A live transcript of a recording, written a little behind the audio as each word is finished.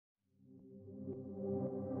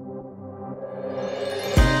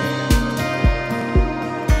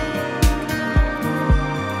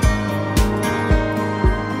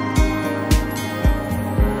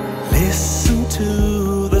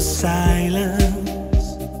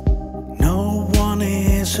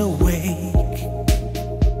hands awake.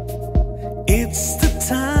 It's the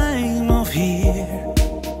time of year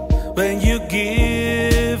when you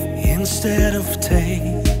give instead of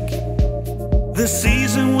take. The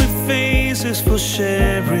season we face is for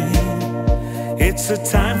sharing. It's a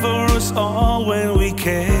time for us all when we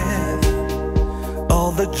care.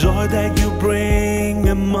 All the joy that you bring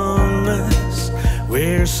among us,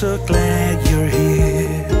 we're so glad you're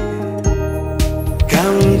here.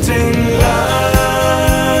 Counting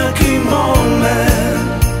lucky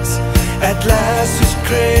moments, at last it's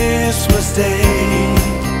Christmas Day.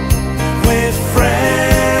 With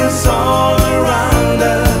friends all around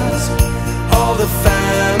us, all the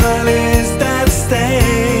families that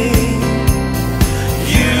stay.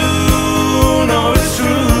 You know it's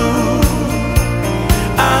true,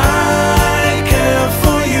 I care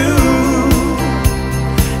for you.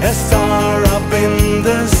 A star up in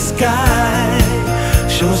the sky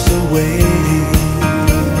shows the way.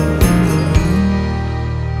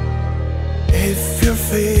 If you're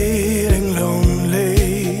feeling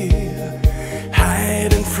lonely,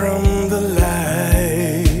 hiding from the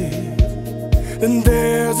light, then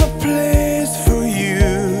there's a place for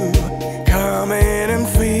you. Come in and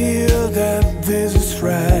feel that this is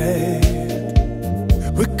right.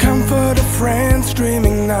 We comfort a friend's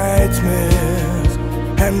dreaming nightmares,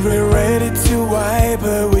 and we're ready to wipe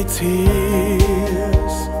away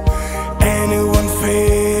tears. Anyone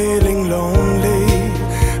feeling lonely,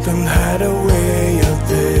 don't hide away out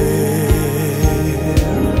there.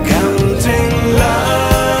 Counting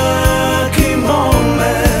lucky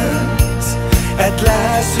moments, at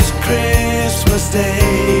last it's Christmas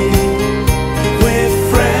Day.